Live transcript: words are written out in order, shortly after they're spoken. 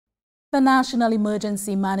The National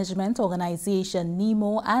Emergency Management Organization,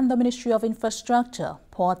 NEMO, and the Ministry of Infrastructure,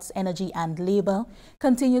 Ports, Energy and Labour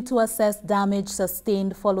continue to assess damage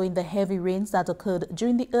sustained following the heavy rains that occurred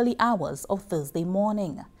during the early hours of Thursday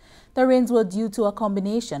morning. The rains were due to a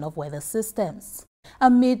combination of weather systems, a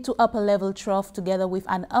mid to upper level trough together with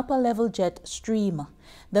an upper level jet stream.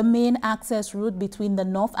 The main access route between the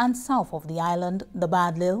north and south of the island, the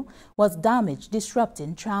Barre, was damaged,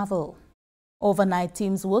 disrupting travel. Overnight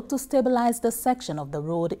teams worked to stabilize the section of the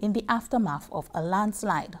road in the aftermath of a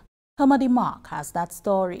landslide. Mark has that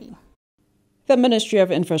story. The Ministry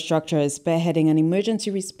of Infrastructure is spearheading an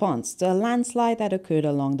emergency response to a landslide that occurred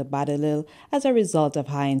along the Barre as a result of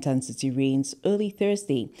high-intensity rains early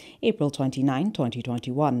Thursday, April 29,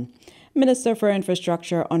 2021. Minister for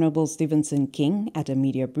Infrastructure Honorable Stephenson King, at a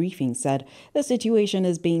media briefing, said the situation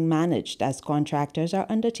is being managed as contractors are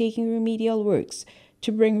undertaking remedial works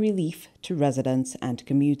to bring relief to residents and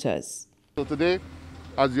commuters. So today,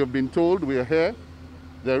 as you've been told, we are here.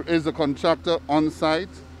 There is a contractor on site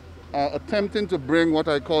attempting to bring what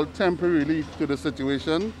I call temporary relief to the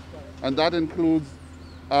situation, and that includes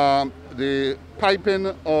the piping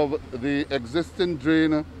of the existing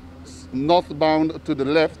drain northbound to the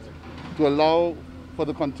left to allow for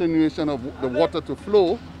the continuation of the water to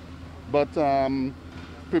flow, but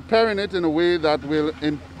preparing it in a way that will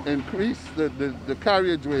increase the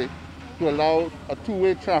carriageway to allow a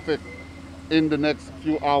two-way traffic in the next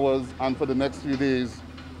few hours and for the next few days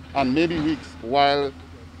and maybe weeks while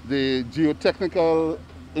the geotechnical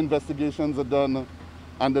investigations are done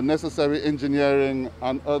and the necessary engineering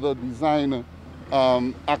and other design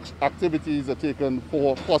activities are taken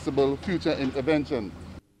for possible future intervention.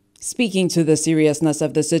 Speaking to the seriousness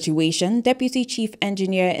of the situation, Deputy Chief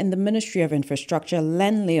Engineer in the Ministry of Infrastructure,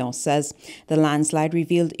 Len Leon, says the landslide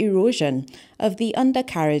revealed erosion of the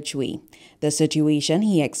undercarriageway. The situation,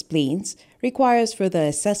 he explains, requires further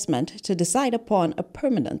assessment to decide upon a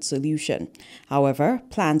permanent solution. However,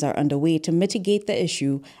 plans are underway to mitigate the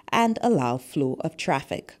issue and allow flow of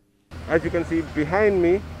traffic. As you can see behind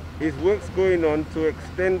me, is works going on to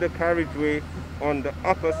extend the carriageway on the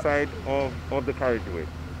upper side of the carriageway.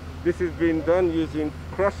 This is being done using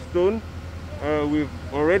crushed stone. We've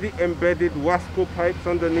already embedded Wasco pipes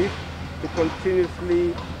underneath to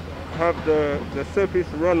continuously have the surface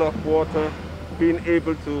runoff water being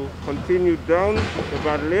able to continue down the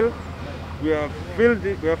Barre. We are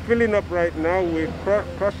filling up right now with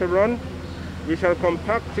crusher run. We shall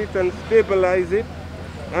compact it and stabilize it,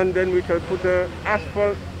 and then we shall put an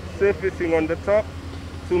asphalt surfacing on the top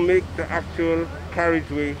to make the actual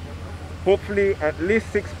carriageway hopefully at least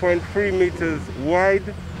 6.3 meters wide,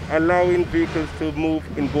 allowing vehicles to move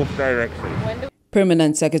in both directions.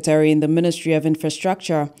 Permanent Secretary in the Ministry of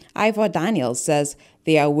Infrastructure, Ivor Daniels, says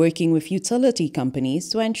they are working with utility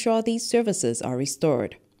companies to ensure these services are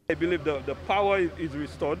restored. I believe the power is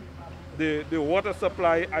restored. The water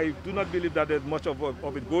supply, I do not believe that there's much of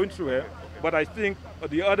it going through here, but I think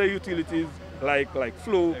the other utilities like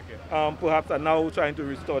Flow perhaps are now trying to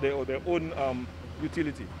restore their own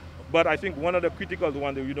utility. But I think one of the critical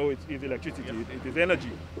ones, is electricity, it is energy.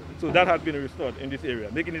 So that has been restored in this area,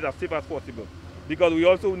 making it as safe as possible. Because we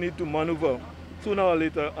also need to maneuver, sooner or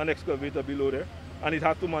later, an excavator below there, and it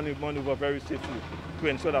has to maneuver very safely to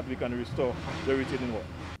ensure that we can restore the retaining wall.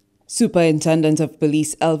 Superintendent of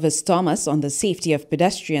Police Elvis Thomas on the safety of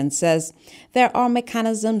pedestrians says there are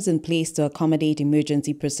mechanisms in place to accommodate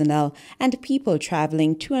emergency personnel and people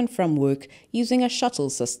traveling to and from work using a shuttle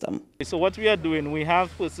system. So what we are doing, we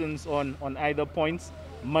have persons on either points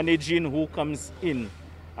managing who comes in.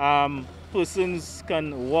 Persons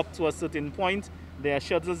can walk to a certain point. There are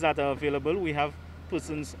shuttles that are available. We have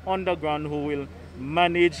persons on the ground who will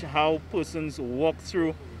manage how persons walk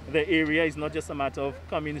through the area. Is not just a matter of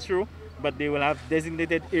coming through, but they will have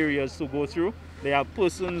designated areas to go through. There are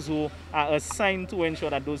persons who are assigned to ensure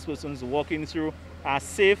that those persons walking through are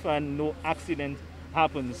safe and no accident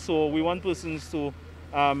happens. So we want persons to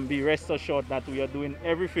be rest assured that we are doing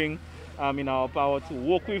everything in our power to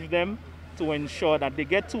work with them to ensure that they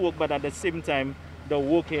get to work, but at the same time, the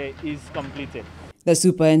work here is completed. The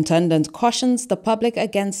superintendent cautions the public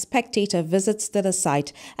against spectator visits to the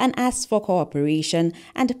site and asks for cooperation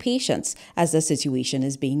and patience as the situation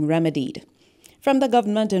is being remedied. From the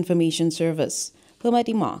Government Information Service,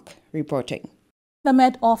 Mark reporting. The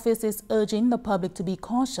Met Office is urging the public to be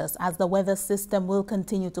cautious as the weather system will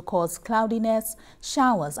continue to cause cloudiness,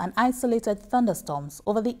 showers and isolated thunderstorms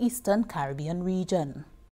over the eastern Caribbean region.